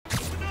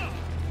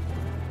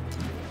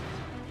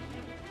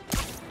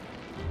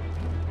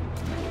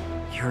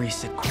Yuri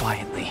said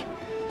quietly.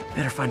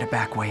 Better find a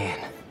back way in.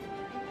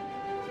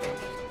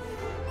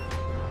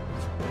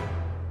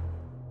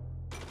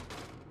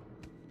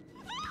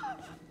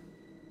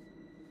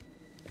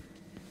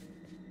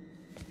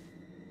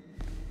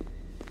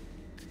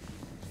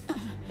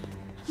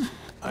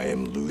 I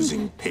am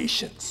losing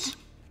patience.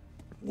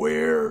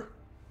 Where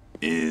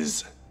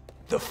is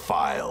the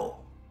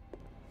file?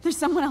 There's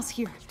someone else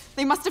here.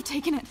 They must have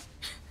taken it.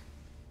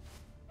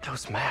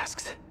 Those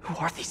masks. Who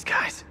are these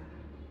guys?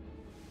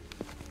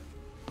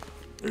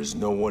 There's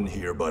no one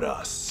here but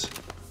us.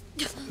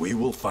 We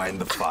will find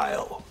the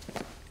file,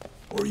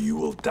 or you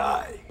will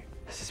die.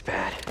 This is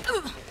bad.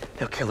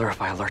 They'll kill her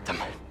if I alert them.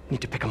 Need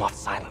to pick them off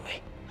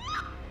silently.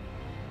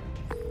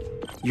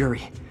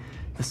 Yuri,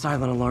 the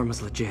silent alarm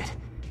was legit.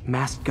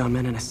 Masked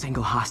gunmen and a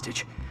single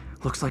hostage.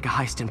 Looks like a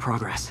heist in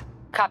progress.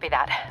 Copy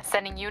that.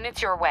 Sending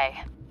units your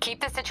way. Keep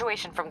the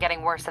situation from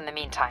getting worse in the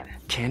meantime.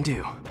 Can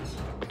do.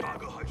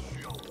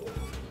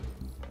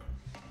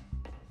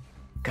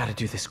 Gotta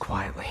do this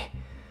quietly.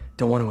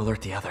 Don't want to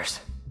alert the others.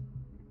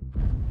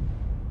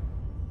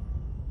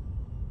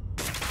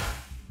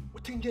 我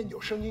听见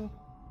有声音。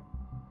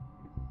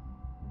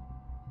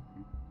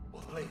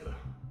我累了，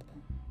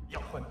要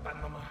换班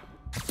了吗？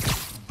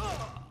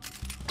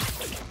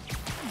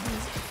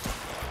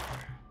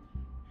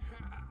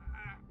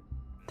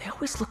 They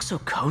always look so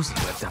cozy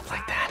whipped up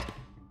like that.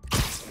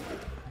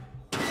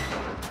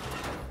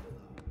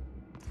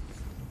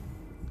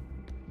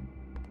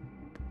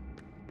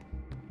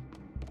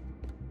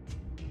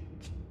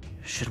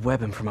 Should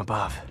web him from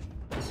above.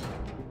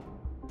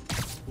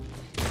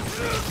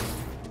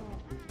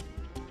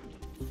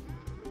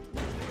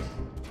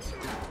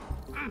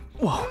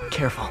 Whoa,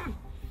 careful.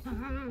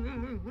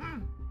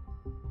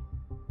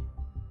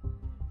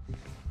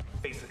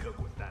 贝斯克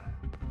滚蛋！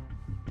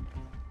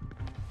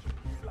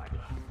来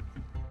了。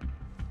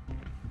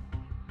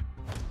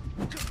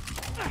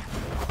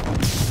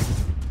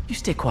 You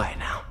stay quiet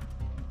now.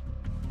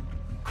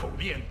 口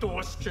练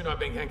多，去那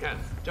边看看，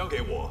交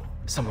给我。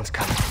 Someone's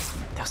coming.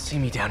 They'll see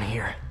me down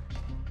here.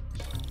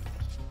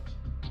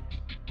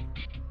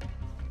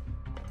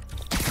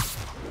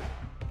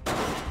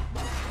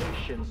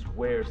 Patience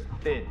wears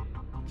thin.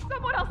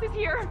 Someone else is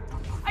here.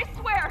 I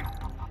swear.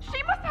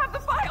 She must have the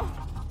file.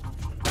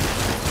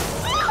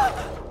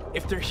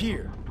 If they're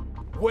here,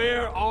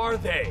 where are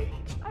they?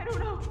 I don't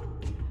know.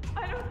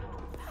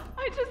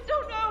 I just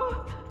don't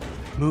know.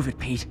 Move it,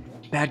 Pete.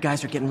 Bad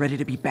guys are getting ready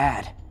to be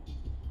bad.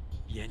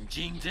 眼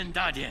睛睁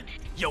大点，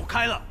有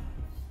开了。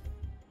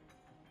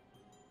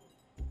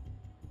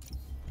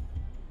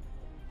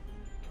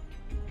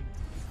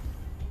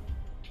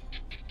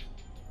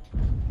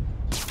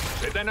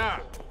 谁在那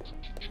儿？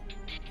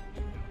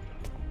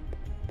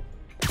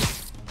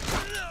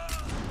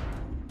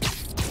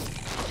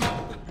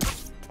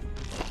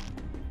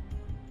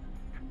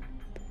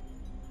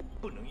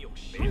不能有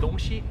没东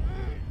西。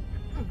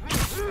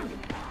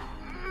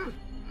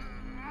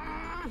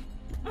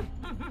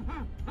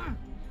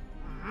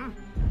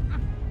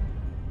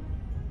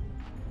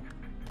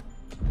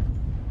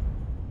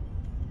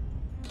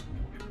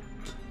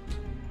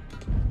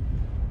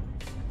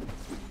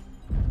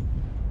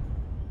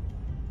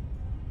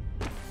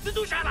蜘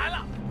蛛侠来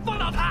了，放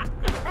倒他！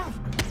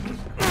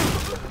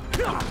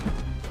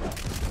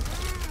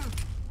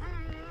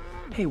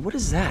 Hey, what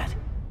is that?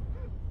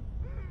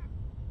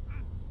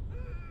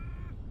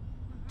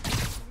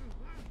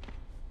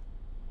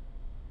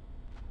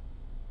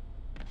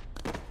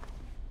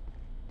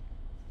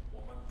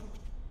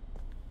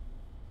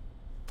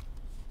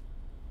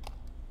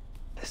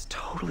 This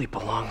totally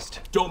belongs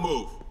to... Don't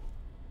move.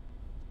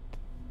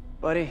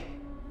 Buddy,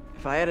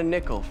 if I had a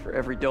nickel for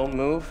every don't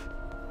move...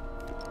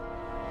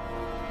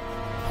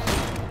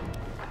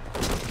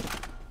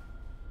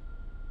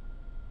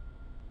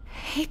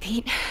 Hey,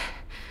 Pete.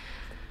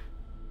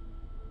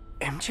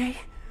 MJ?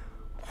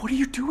 What are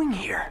you doing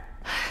here?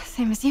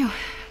 Same as you.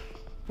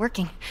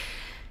 Working.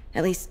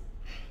 At least,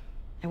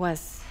 I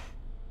was.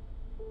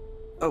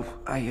 Oh,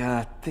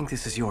 I think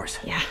this is yours.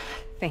 Yeah,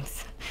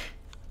 thanks.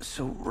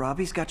 So,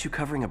 Robbie's got you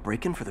covering a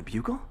break-in for the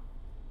Bugle?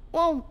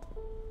 Well,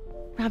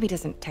 Robbie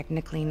doesn't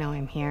technically know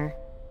I'm here.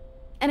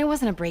 And it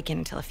wasn't a break-in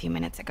until a few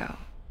minutes ago.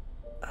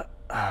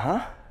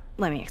 Uh-huh?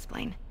 Let me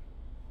explain.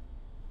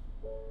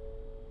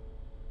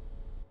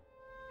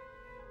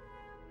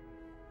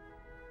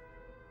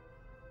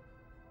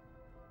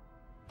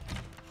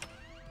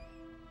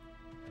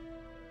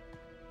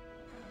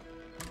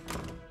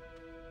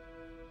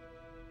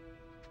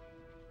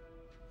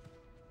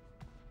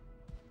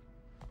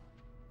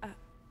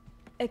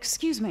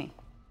 Excuse me.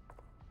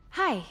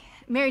 Hi,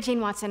 Mary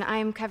Jane Watson.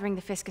 I'm covering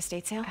the Fisk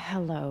estate sale.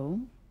 Hello.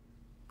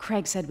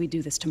 Craig said we'd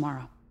do this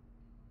tomorrow.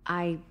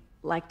 I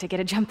like to get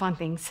a jump on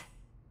things.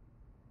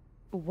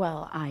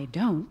 Well, I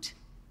don't.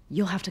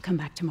 You'll have to come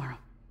back tomorrow.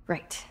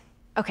 Right.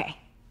 Okay.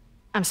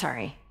 I'm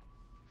sorry.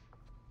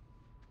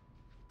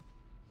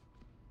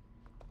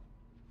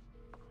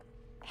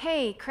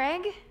 Hey,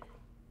 Craig?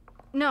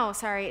 No,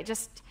 sorry. It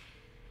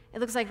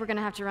looks like we're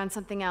gonna have to run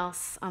something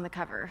else on the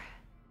cover.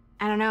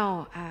 I don't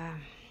know.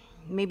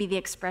 Maybe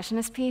the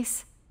expressionist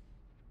piece?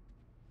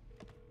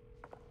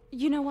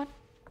 You know what?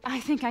 I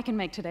think I can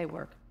make today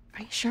work.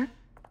 Are you sure?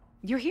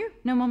 You're here.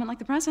 No moment like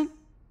the present.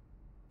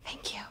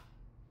 Thank you.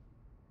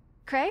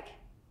 Craig?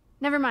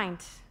 Never mind.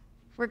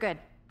 We're good.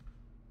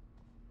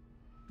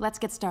 Let's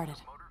get started.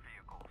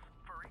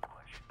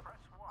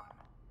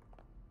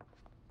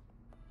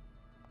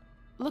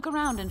 Look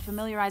around and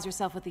familiarize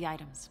yourself with the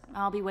items.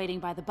 I'll be waiting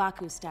by the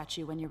Baku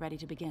statue when you're ready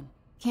to begin.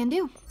 Can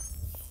do.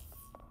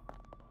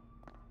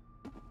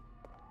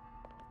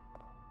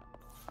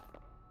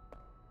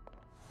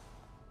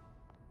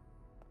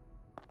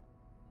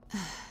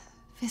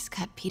 Fisk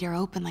cut Peter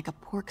open like a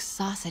pork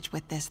sausage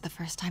with this the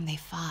first time they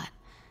fought.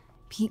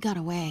 Pete got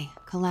away,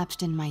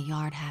 collapsed in my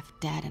yard half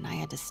dead, and I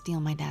had to steal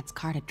my dad's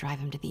car to drive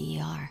him to the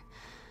ER.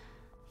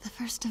 The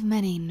first of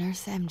many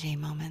Nurse MJ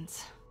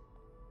moments.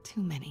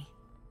 Too many.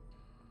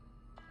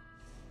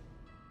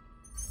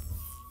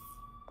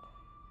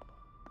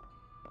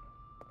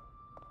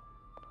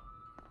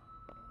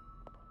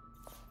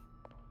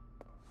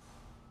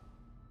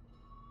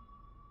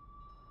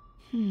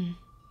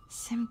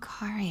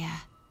 Simcaria.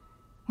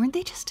 Weren't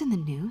they just in the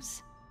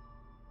news?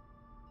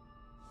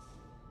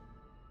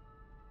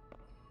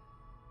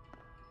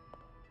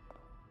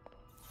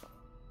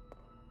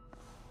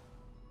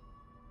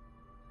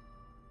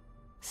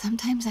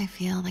 Sometimes I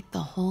feel like the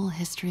whole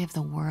history of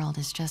the world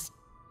is just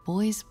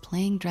boys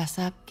playing dress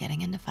up,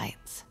 getting into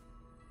fights.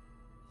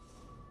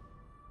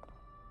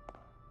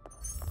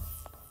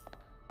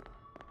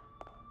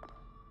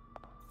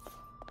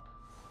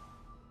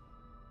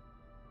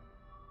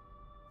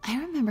 I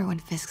remember when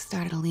Fisk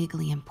started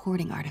illegally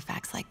importing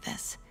artifacts like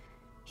this.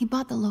 He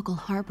bought the local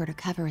harbor to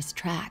cover his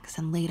tracks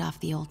and laid off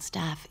the old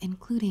staff,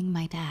 including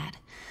my dad.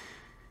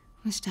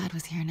 Wish Dad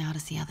was here now to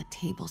see how the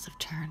tables have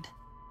turned.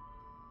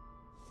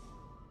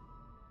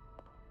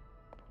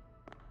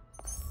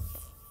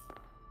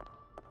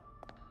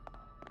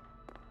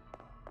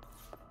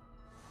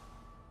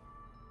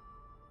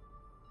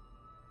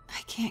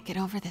 I can't get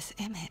over this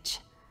image.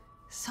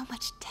 So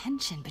much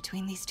tension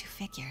between these two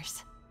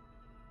figures.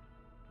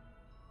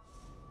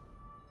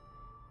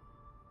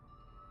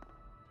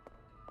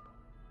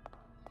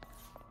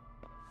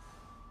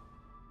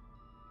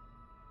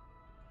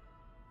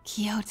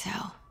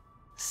 Kyoto.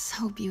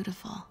 So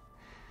beautiful.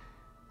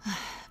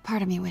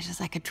 Part of me wishes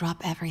I could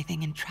drop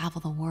everything and travel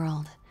the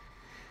world.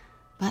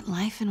 But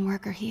life and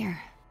work are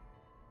here.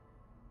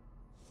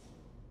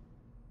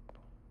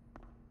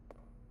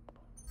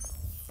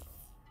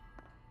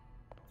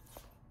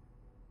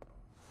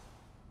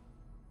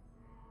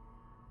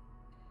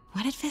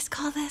 What did Fisk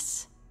call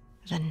this?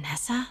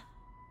 Vanessa?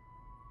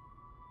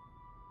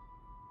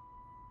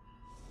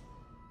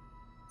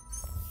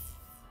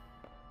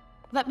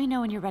 Let me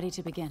know when you're ready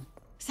to begin.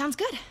 Sounds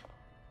good.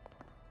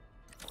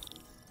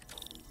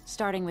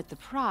 Starting with the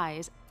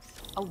prize,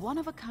 a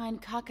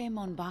one-of-a-kind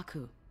Kakemon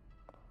Baku.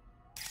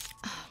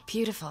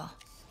 Beautiful.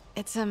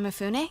 It's a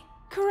Mifune?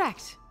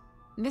 Correct.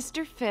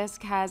 Mr.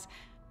 Fisk has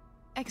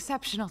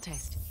exceptional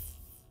taste.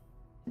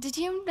 Did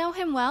you know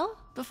him well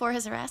before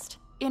his arrest?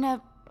 In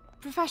a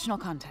professional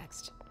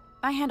context.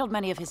 I handled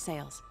many of his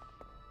sales.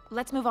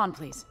 Let's move on,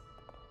 please.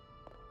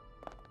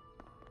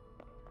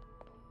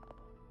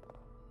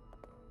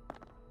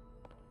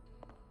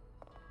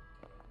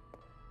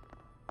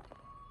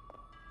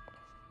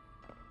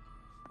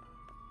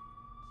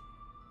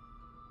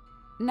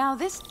 Now,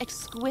 this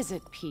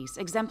exquisite piece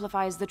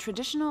exemplifies the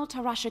traditional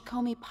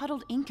Tarashikomi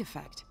puddled ink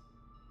effect.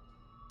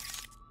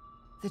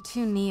 The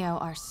two Neo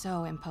are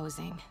so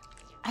imposing.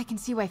 I can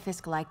see why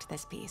Fisk liked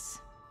this piece.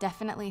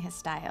 Definitely his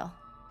style.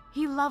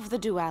 He loved the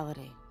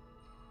duality.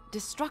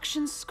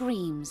 Destruction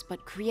screams,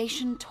 but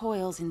creation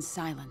toils in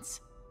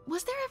silence.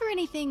 Was there ever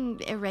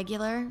anything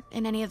irregular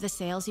in any of the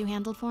sales you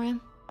handled for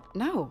him?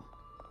 No.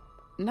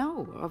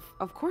 No,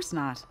 of course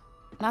not.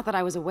 Not that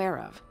I was aware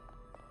of.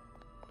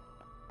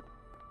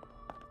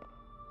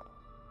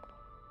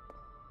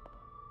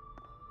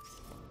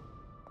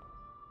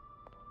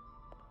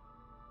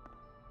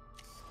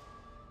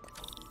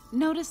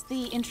 Notice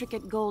the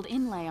intricate gold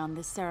inlay on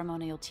this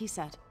ceremonial tea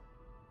set.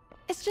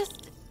 It's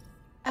just...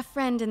 a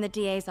friend in the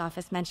DA's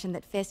office mentioned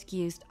that Fisk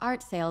used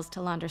art sales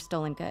to launder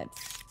stolen goods.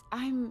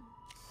 I'm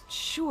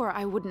sure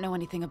I wouldn't know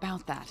anything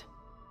about that.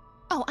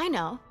 Oh, I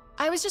know.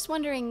 I was just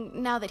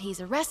wondering, now that he's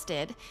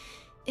arrested,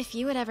 if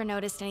you had ever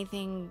noticed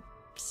anything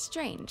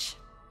strange.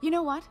 You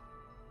know what?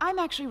 I'm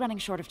actually running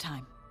short of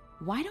time.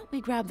 Why don't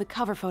we grab the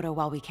cover photo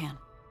while we can?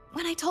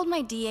 When I told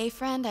my DA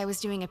friend I was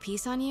doing a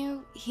piece on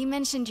you, he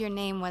mentioned your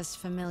name was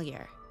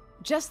familiar.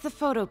 Just the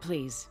photo,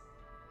 please.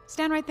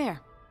 Stand right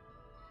there.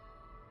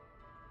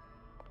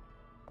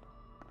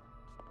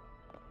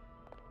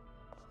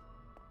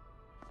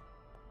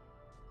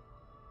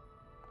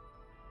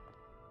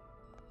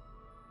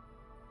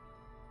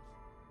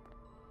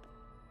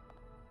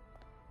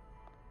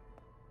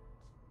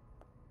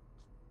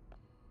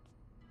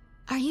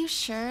 Are you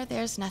sure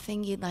there's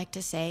nothing you'd like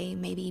to say,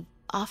 maybe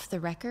off the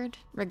record,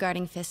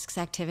 regarding Fisk's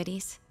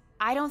activities?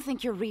 I don't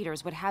think your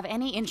readers would have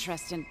any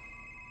interest in...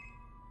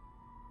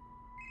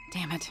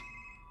 Damn it.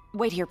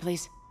 Wait here,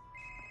 please.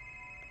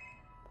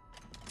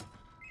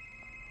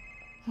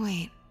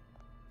 Wait,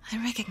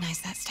 I recognize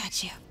that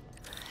statue.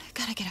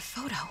 Gotta get a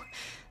photo.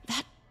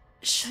 That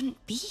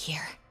shouldn't be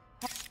here.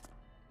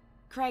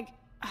 Craig,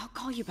 I'll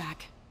call you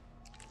back.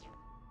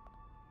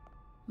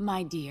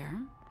 My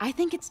dear, I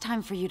think it's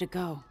time for you to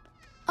go.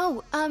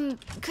 Oh,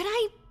 could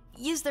I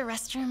use the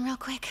restroom real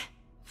quick?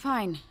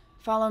 Fine.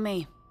 Follow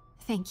me.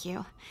 Thank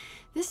you.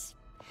 This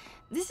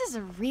is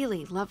a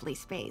really lovely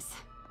space.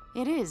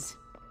 It is.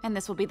 And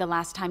this will be the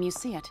last time you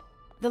see it.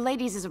 The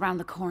ladies is around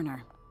the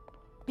corner.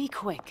 Be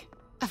quick.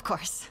 Of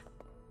course.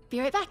 Be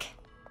right back.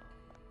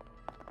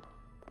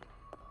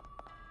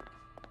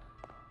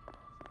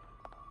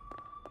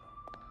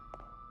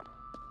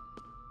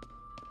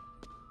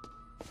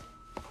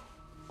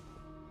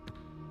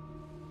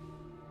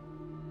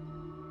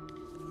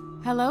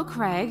 Hello,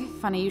 Craig.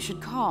 Funny you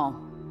should call.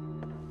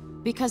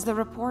 Because the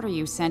reporter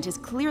you sent is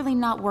clearly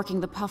not working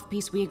the puff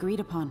piece we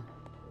agreed upon.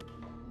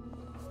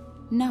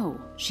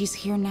 No, she's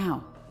here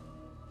now.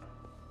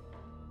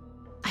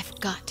 I've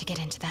got to get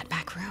into that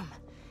back room.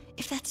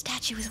 If that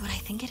statue is what I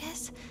think it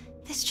is,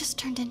 this just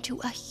turned into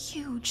a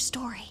huge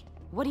story.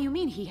 What do you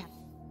mean he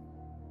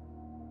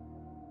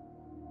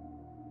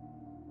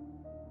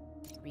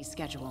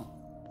reschedule?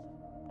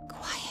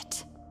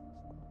 Quiet.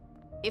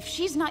 If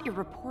she's not your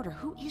reporter,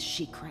 who is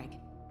she, Craig?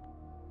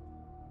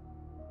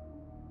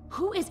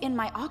 Who is in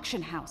my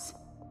auction house?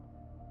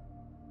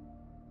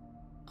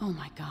 Oh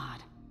my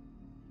god.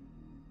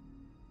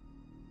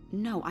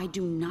 No, I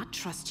do not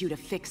trust you to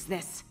fix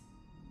this.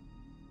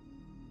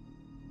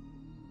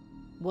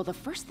 Well, the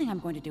first thing I'm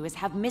going to do is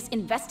have Miss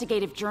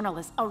Investigative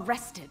Journalist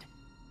arrested.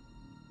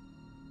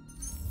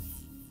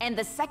 And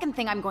the second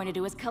thing I'm going to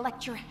do is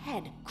collect your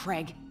head,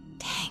 Craig.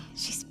 Dang,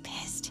 she's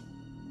pissed.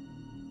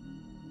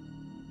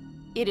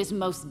 It is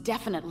most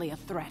definitely a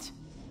threat.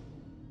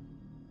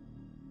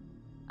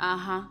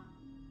 Uh-huh.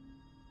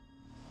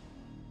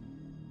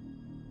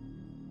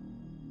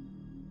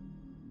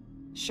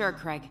 Sure,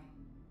 Craig.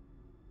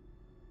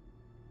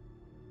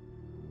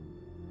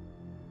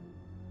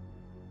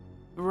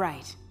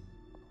 Right.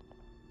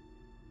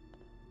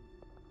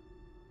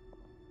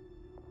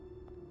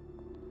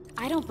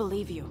 I don't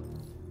believe you.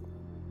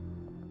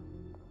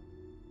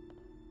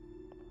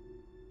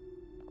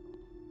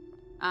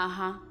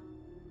 Uh-huh.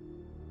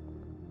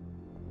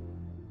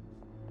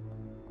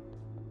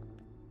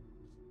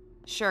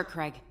 Sure,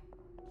 Craig.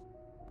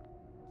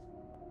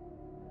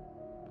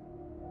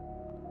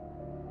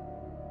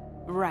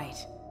 Right.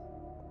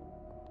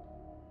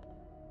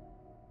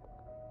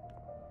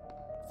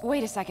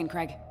 Wait a second,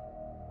 Craig.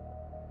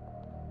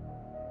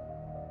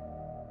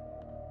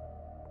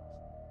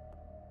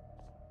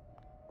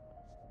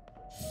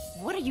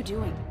 What are you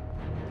doing?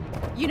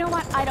 You know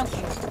what? I don't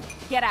care.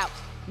 Get out.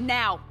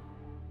 Now!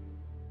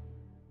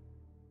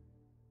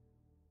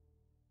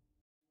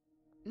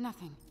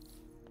 Nothing.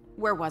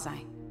 Where was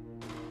I?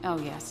 Oh,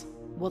 yes.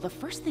 Well, the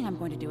first thing I'm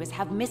going to do is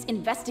have Miss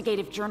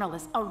Investigative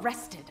Journalist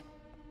arrested.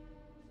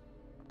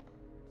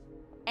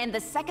 And the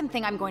second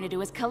thing I'm going to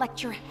do is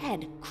collect your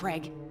head,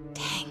 Craig.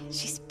 Dang,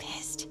 she's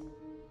pissed.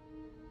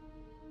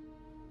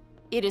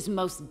 It is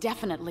most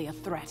definitely a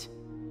threat.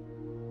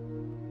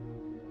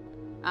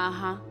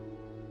 Uh-huh.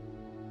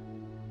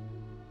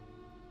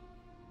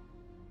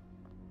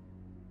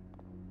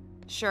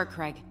 Sure,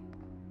 Craig.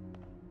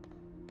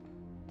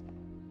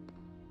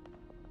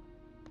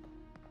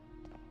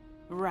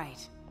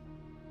 Right.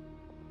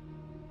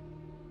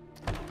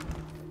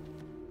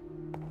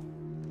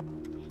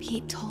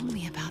 Pete told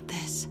me about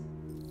this.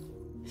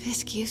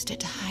 Fisk used it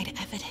to hide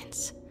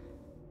evidence.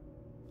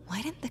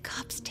 Why didn't the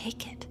cops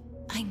take it?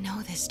 I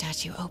know this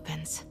statue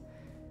opens,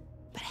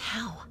 but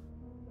how?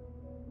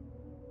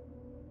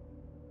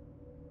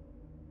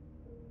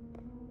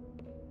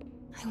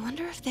 I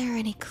wonder if there are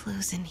any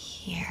clues in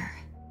here.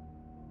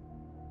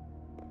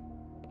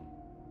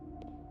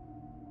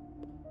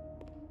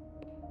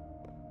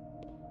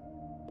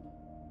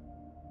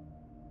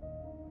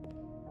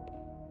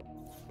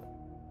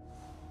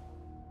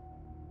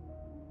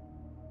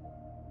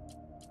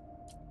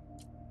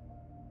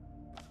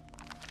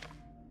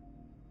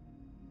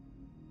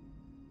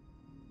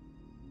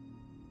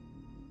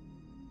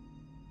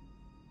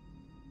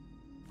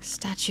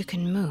 Statue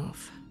can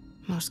move.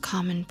 Most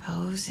common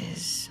pose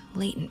is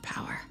latent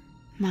power.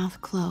 Mouth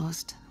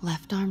closed,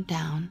 left arm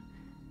down,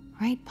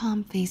 right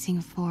palm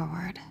facing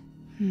forward.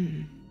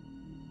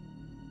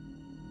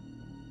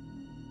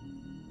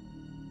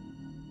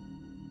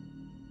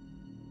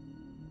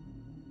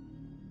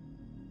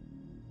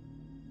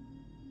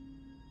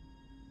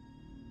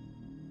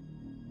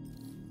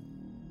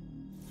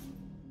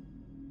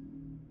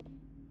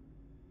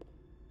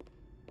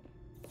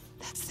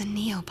 That's the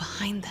Neo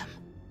behind them.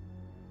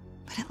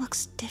 But it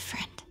looks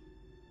different.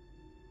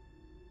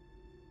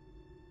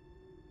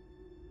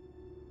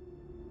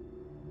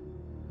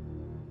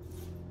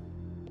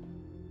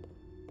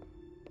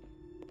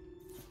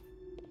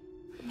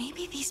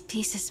 Maybe these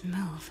pieces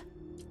move.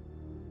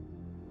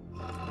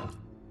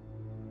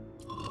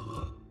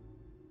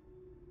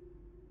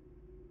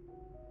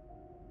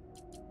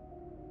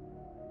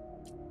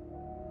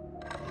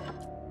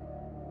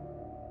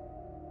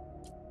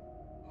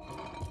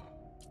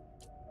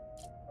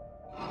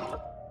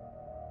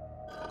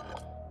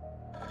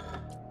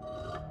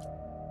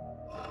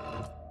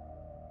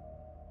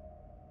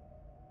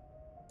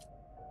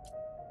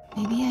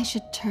 Maybe I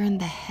should turn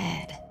the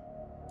head.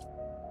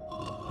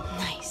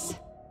 Nice.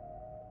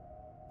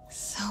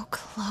 So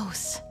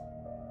close.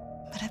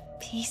 But a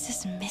piece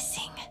is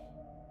missing.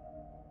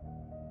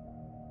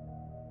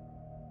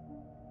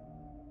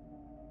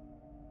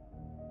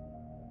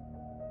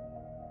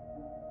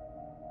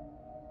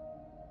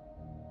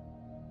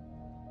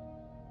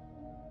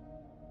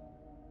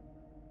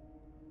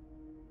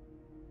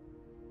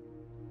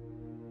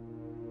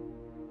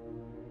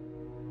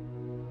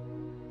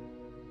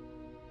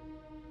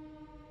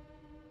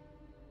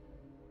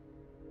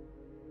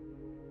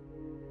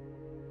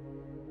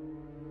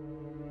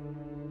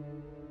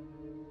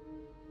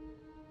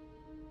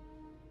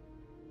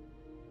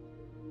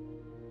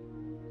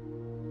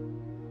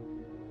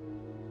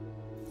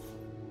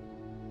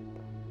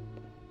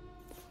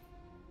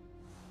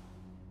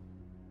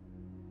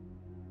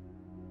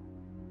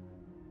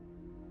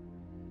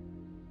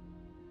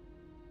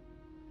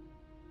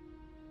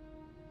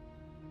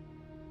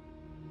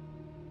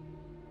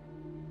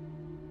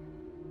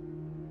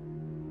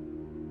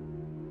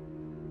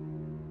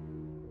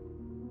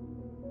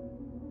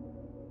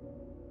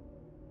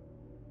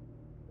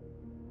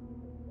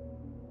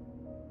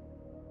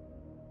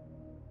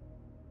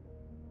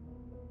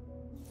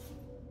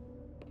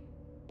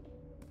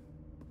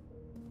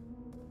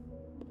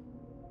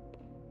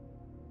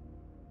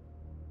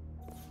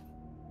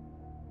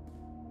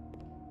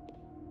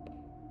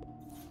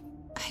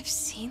 I've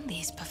seen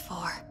these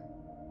before.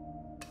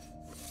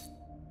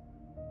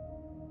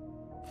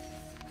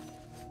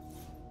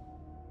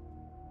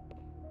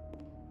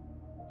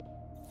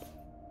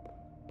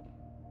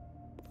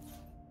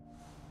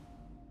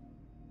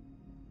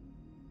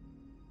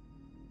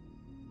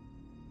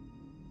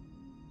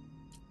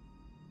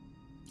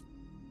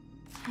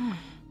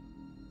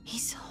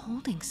 He's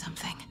holding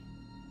something.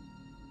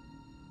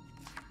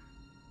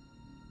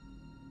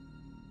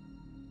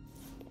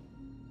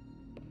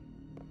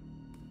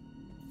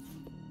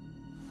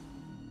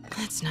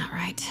 That's not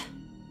right.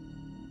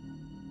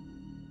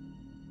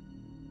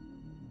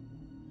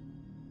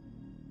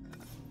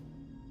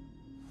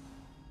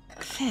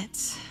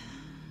 Fits,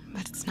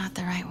 but it's not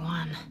the right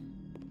one.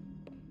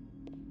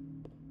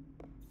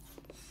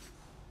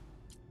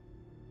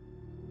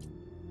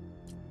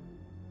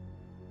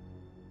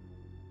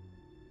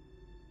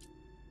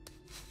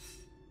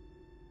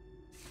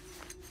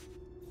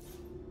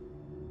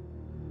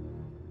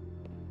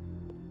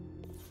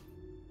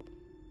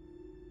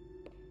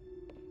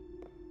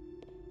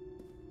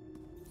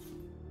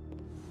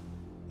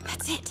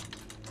 That's it.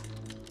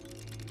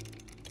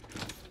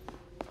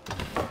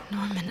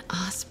 Norman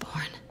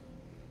Osborn.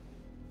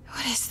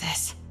 What is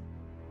this?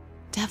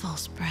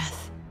 Devil's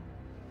breath.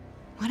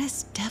 What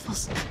is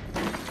devil's...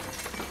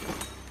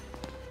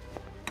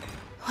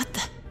 What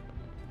the...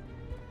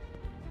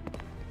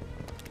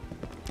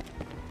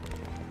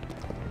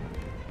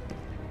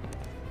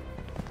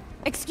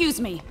 Excuse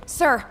me,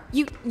 sir.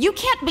 You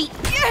can't be...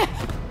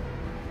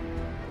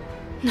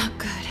 Not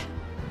good.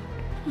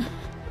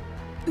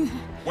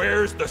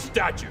 Where's the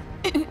statue?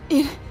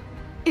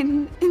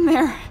 In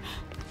there.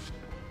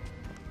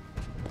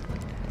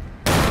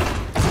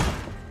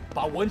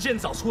 把文件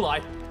找出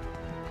来。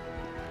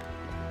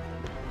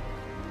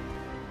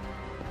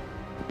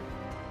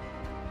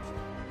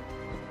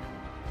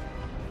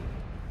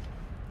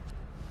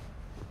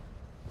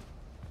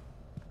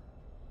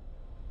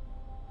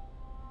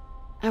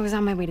 I was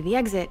on my way to the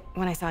exit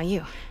when I saw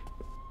you.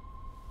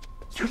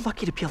 You're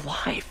lucky to be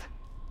alive.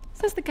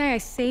 Says the guy I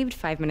saved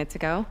 5 minutes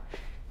ago.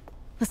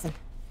 Listen,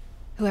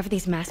 whoever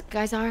these masked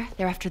guys are,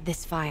 they're after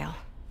this file.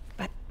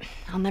 But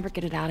I'll never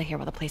get it out of here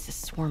while the place is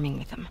swarming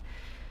with them.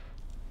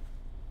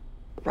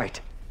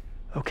 Right.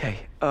 Okay,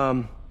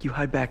 you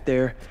hide back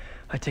there.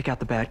 I take out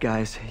the bad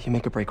guys. You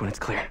make a break when it's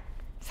clear.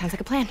 Sounds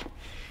like a plan.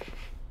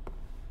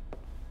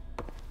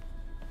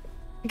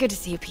 Good to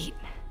see you, Pete.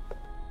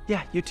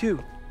 Yeah, you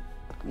too.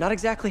 Not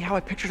exactly how I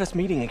pictured us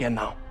meeting again,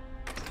 though.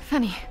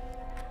 Funny.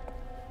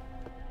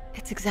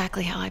 It's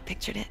exactly how I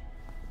pictured it.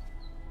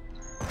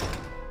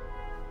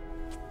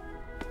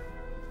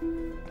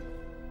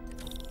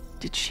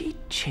 Did she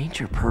change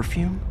her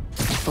perfume?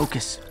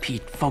 Focus,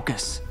 Pete,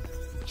 focus.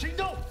 行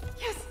动！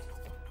 Yes.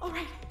 All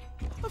right.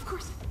 Of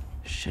course.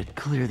 Should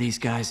clear these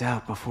guys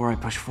out before I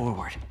push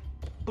forward.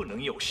 不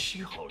能有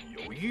丝毫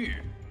犹豫。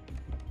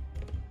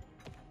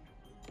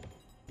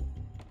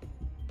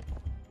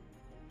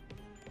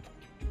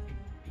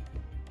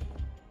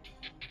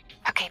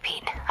 Okay,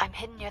 Pete. I'm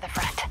hidden near the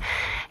front.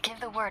 Give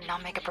the word and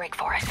I'll make a break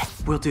for it.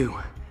 Will do.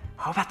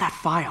 How about that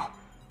file?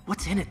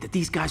 What's in it that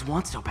these guys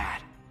want so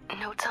bad?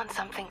 Notes on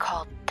something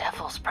called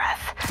Devil's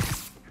Breath.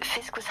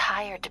 Fisk was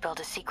hired to build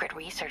a secret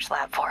research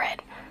lab for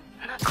it.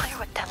 Not clear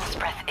what Devil's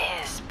Breath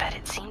is, but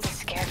it seemed to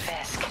scare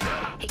Fisk.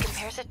 He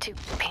compares it to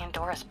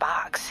Pandora's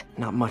box.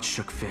 Not much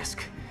shook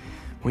Fisk.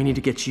 We need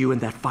to get you and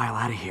that file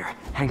out of here.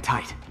 Hang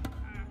tight.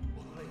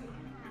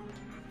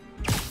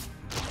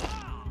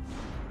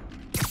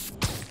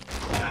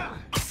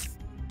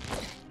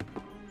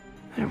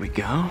 There we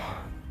go.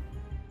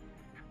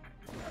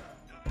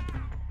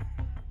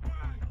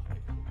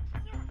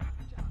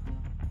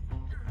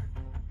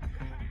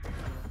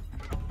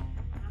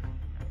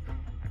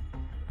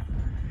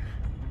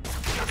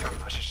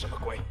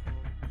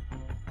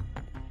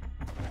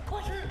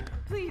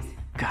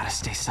 Gotta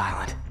stay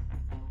silent.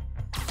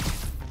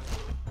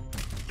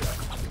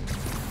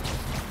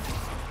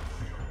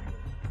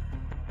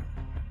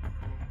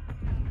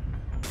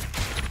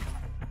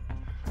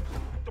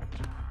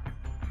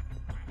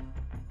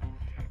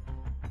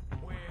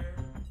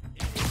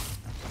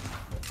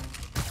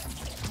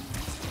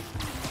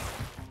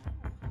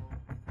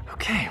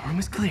 Okay, room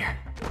is clear.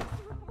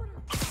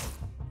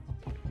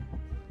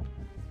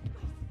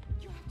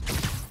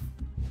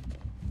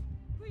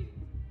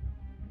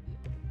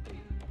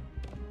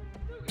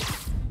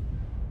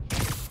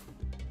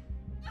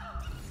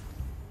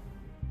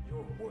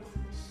 You're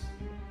worthless.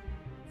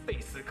 费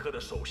斯科的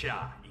手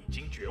下已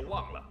经绝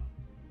望了，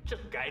正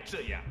该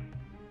这样。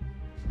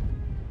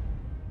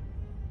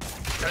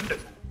等等，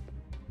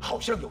好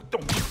像有动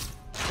静。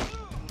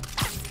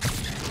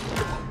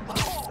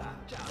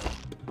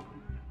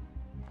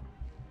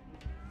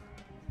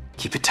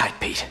 Keep it tight,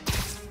 Pete.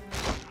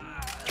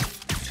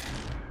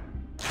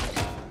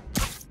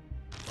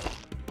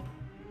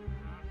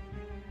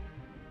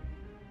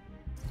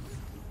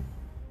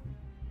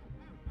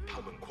 他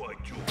们快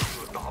就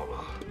知道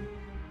了。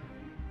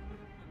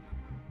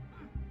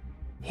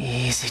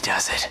 Easy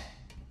does it.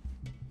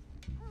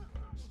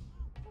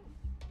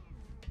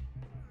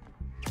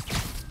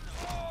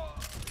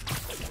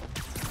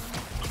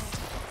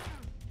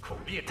 口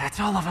变。 That's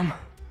all of them.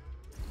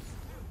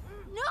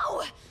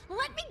 No!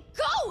 Let me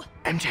go!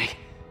 MJ.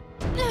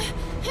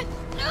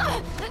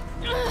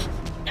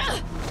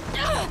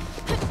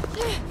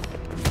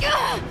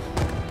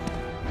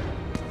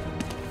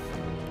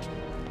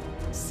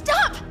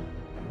 Stop!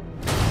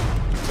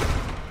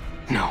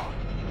 No.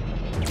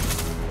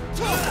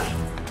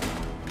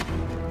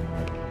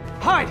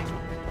 Hide!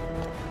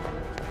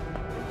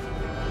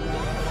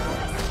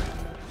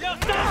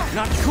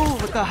 Not cool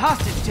with the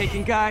hostage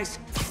taking, guys.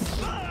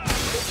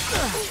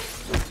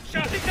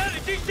 小心哪里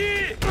进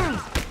去！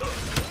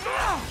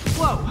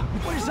 Whoa,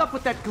 what is up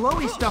with that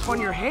glowy stuff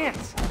on your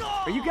hands?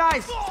 Are you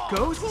guys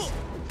ghosts?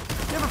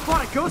 Never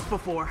fought a ghost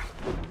before.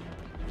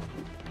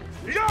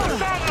 要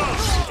杀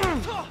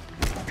了！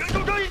跟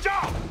住这一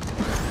招！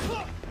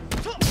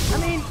 I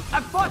mean,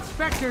 I've fought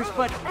specters,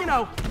 but, you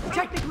know,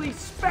 technically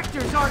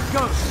specters aren't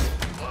ghosts.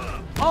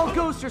 All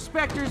ghosts are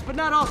specters, but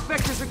not all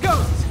specters are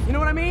ghosts. You know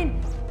what I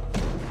mean?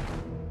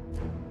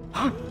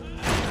 Huh?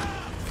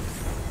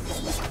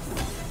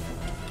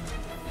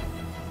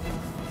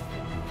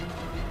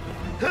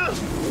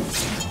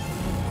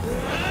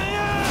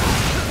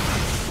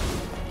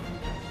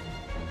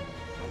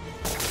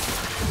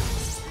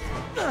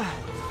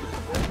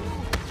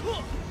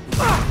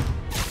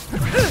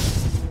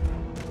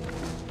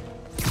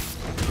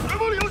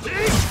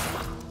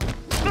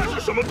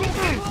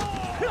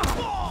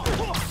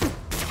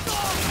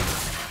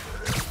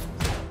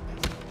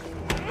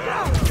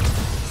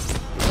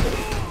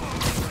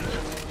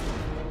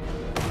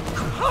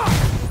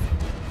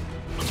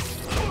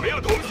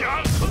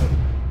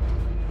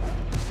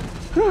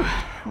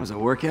 Was a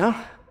workout?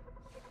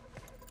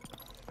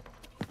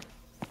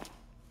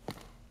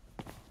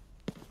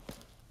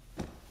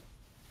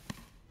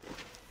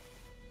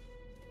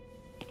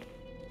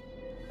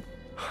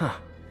 Huh.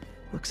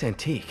 Looks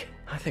antique.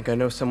 I think I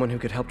know someone who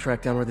could help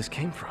track down where this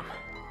came from.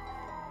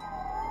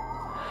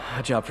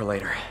 A job for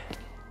later.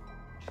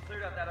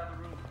 Cleared out that other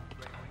room.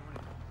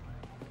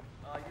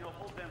 You'll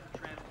hold them for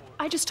transport.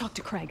 I just talked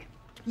to Craig.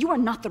 You are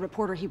not the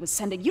reporter he was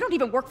sending. You don't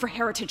even work for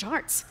Heritage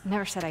Arts.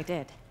 Never said I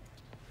did.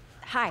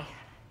 Hi,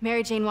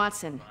 Mary Jane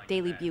Watson,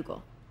 Daily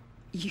Bugle.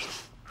 You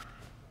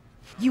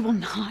will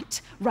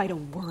not write a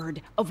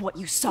word of what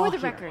you saw For the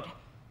here. record,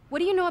 what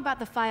do you know about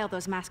the file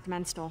those masked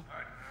men stole?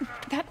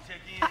 That...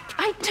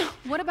 I don't...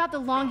 What about the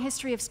long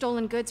history of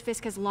stolen goods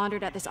Fisk has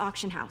laundered at this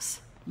auction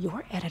house?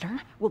 Your editor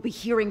will be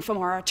hearing from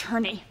our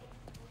attorney.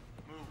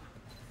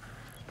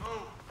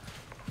 Move.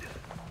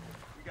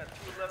 We got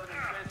 211 in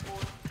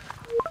transport.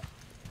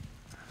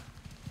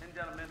 Heading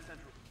down to Men's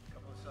Central.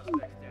 Couple of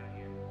suspects down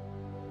here.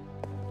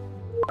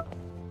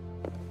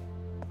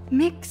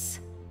 Mix?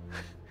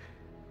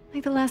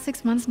 Like the last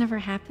 6 months never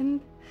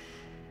happened?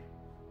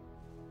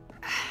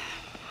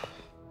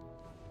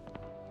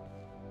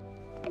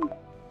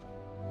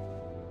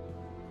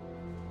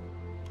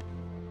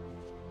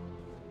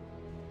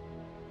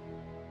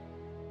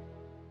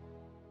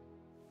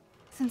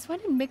 Since when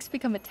did Mix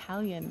become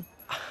Italian?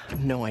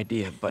 No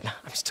idea, but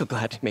I'm still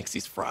glad he makes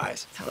these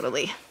fries.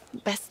 Totally.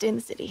 Best in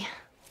the city.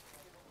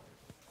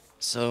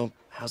 So,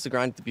 how's the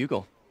grind at the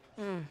Bugle?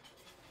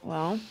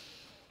 Well,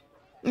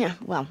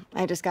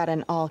 I just got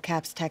an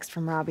all-caps text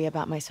from Robbie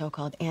about my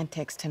so-called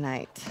antics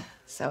tonight.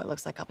 So it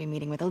looks like I'll be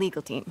meeting with a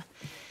legal team.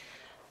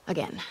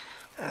 Again.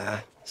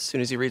 As soon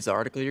as he reads the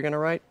article you're gonna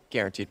write,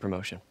 guaranteed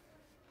promotion.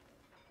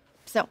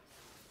 So,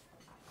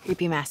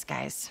 creepy mask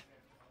guys.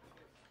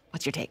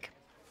 What's your take?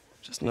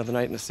 Just another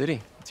night in the city.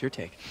 What's your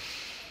take?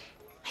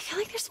 I feel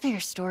like there's a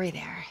bigger story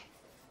there.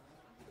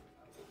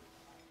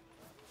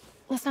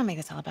 Let's not make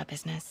this all about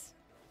business.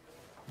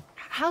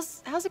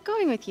 How's it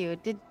going with you?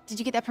 Did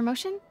you get that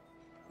promotion?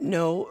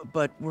 No,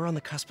 but we're on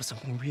the cusp of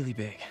something really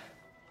big.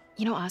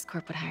 You know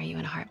Oscorp would hire you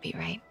in a heartbeat,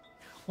 right?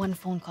 one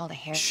phone call to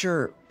Harry.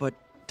 Sure, but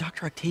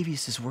Dr.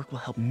 Octavius's work will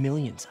help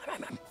millions.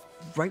 I'm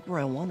right where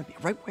I want to be,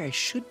 right where I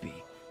should be.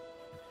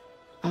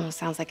 Almost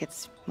sounds like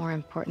it's more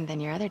important than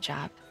your other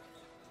job.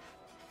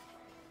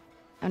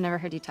 I've never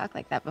heard you talk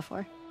like that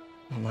before.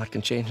 A lot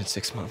can change in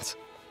 6 months.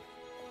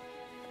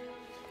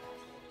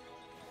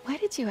 Why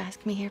did you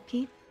ask me here,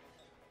 Pete?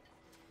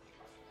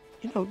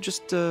 You know,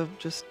 just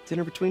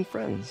dinner between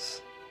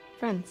friends.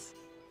 Friends.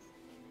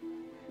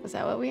 Was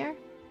that what we are?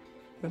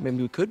 Well,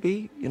 maybe we could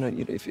be,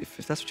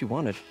 if that's what you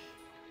wanted.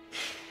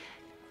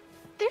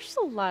 There's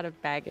a lot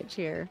of baggage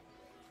here.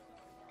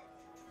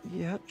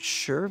 Yeah,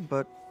 sure,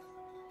 but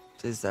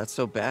is that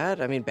so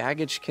bad? I mean,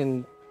 baggage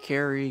can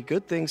carry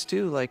good things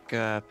too, like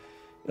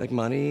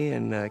money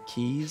and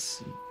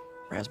keys, and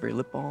raspberry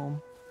lip balm.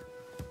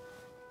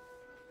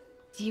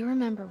 Do you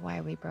remember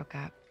why we broke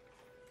up?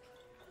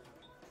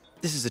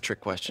 This is a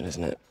trick question,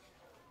 isn't it?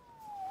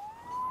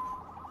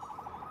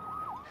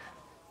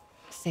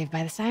 Saved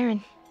by the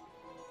siren.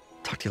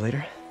 Talk to you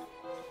later.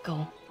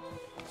 Go.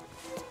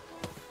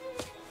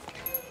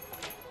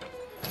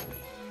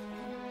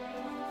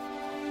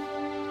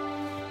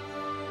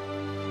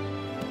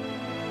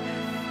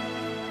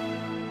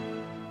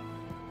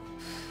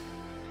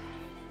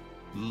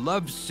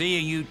 Love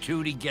seeing you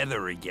two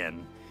together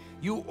again.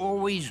 You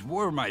always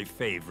were my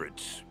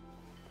favorites.